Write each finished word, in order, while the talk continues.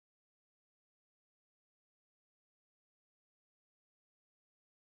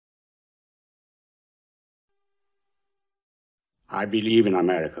I believe in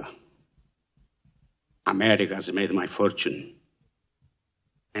America. America has made my fortune.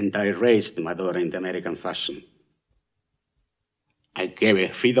 And I raised my daughter in the American fashion. I gave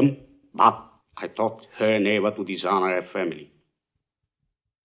her freedom, but I taught her never to dishonor her family.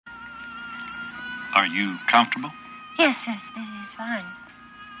 Are you comfortable? Yes, this is fine.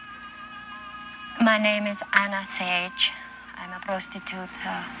 My name is Anna Sage. I'm a prostitute,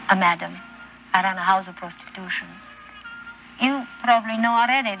 a madam. I run a house of prostitution. You probably know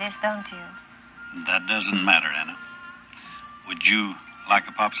already this, don't you? That doesn't matter, Anna. Would you like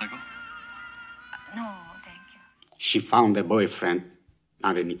a popsicle? No, thank you. She found a boyfriend,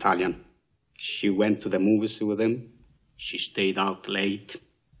 not an Italian. She went to the movies with him. She stayed out late.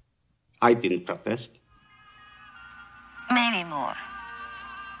 I didn't protest. Maybe more.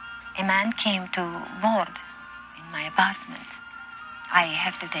 A man came to board in my apartment. I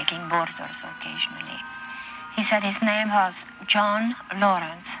have to take in boarders occasionally. He said his name was John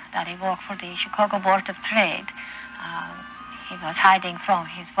Lawrence, that he worked for the Chicago Board of Trade. He was hiding from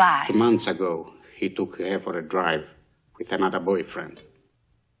his wife. 2 months ago, he took her for a drive with another boyfriend.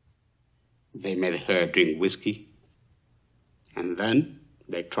 They made her drink whiskey, and then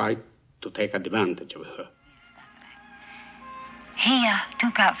they tried to take advantage of her. He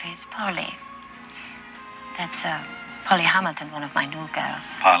took off his Polly. That's Polly Hamilton, one of my new girls.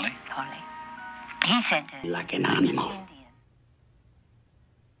 Polly? Polly. He said... like an animal. Indian.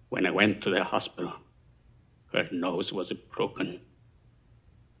 When I went to the hospital, her nose was broken.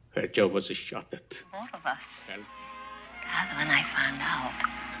 Her jaw was shattered. Both of us. Help. That's when I found out.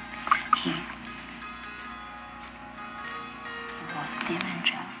 He was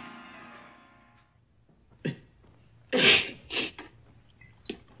Dillinger.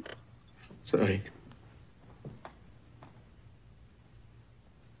 Sorry.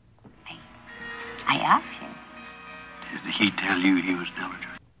 I asked him. Did he tell you he was Dillinger?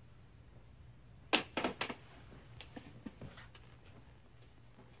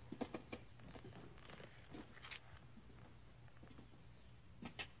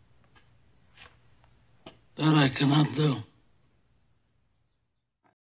 That I cannot do.